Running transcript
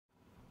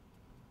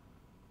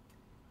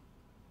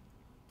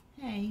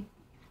me?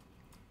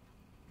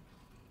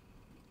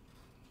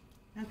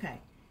 Okay.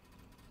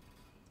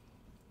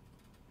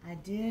 I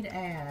did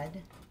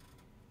add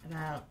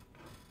about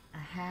a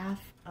half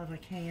of a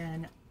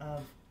can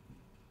of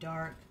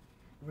dark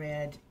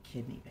red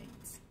kidney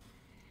beans.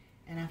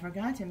 And I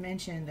forgot to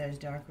mention those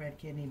dark red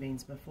kidney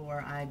beans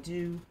before. I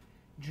do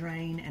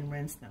drain and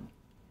rinse them.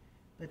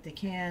 But the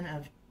can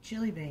of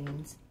chili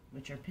beans,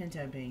 which are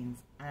pinto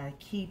beans, I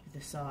keep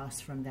the sauce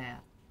from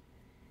that.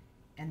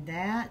 And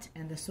that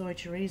and the soy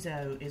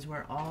chorizo is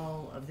where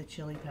all of the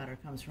chili powder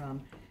comes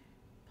from.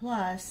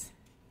 Plus,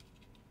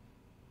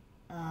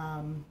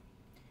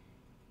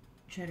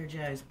 Trader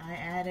Joe's, I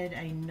added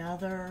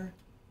another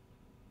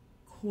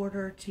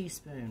quarter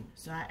teaspoon.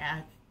 So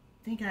I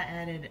think I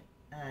added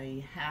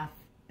a half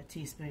a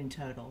teaspoon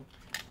total.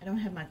 I don't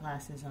have my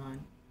glasses on.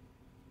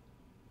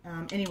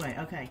 Anyway,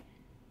 okay.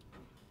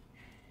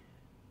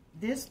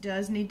 This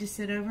does need to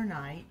sit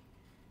overnight.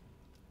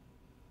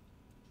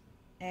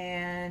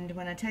 And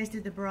when I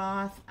tasted the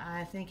broth,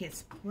 I think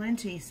it's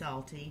plenty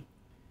salty.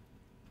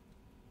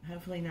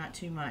 Hopefully not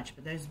too much,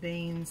 but those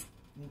beans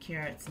and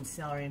carrots and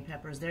celery and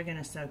peppers, they're going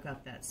to soak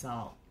up that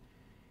salt.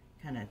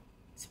 Kind of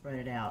spread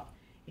it out.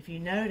 If you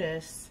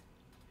notice,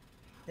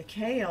 the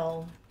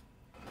kale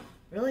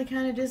really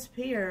kind of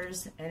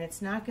disappears, and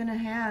it's not going to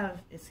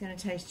have, it's going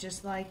to taste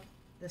just like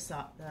the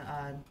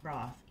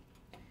broth.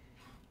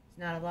 It's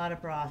not a lot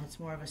of broth, it's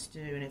more of a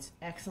stew, and it's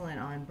excellent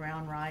on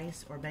brown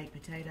rice or baked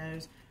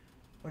potatoes,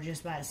 or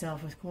just by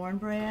itself with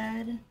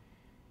cornbread.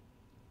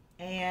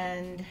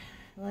 And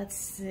let's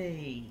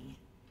see,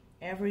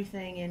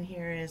 everything in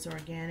here is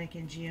organic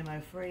and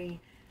GMO free.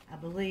 I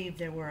believe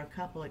there were a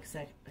couple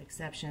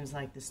exceptions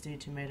like the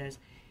stewed tomatoes.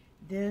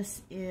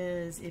 This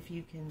is, if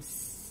you can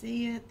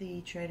see it,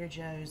 the Trader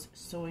Joe's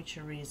soy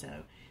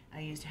chorizo. I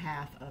used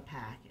half a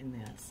pack in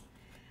this.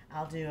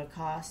 I'll do a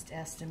cost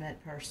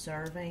estimate per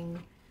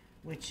serving,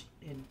 which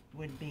it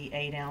would be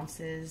 8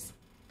 ounces.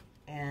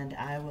 And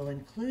I will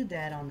include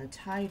that on the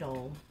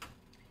title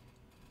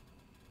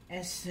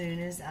as soon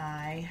as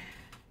I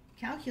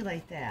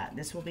calculate that.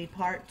 This will be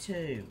part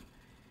 2.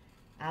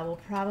 I will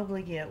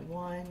probably get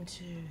 1,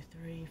 2,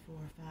 3, 4,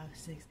 5,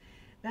 6,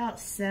 about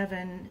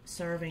 7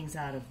 servings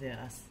out of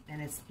this,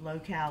 and it's low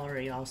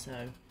calorie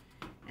also.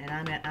 And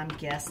I'm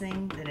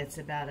guessing that it's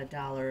about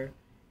 $1.20.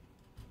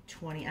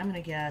 I'm going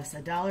to guess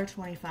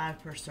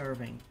 $1.25 per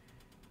serving.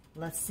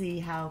 Let's see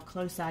how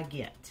close I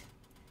get.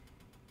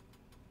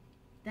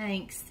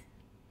 Thanks.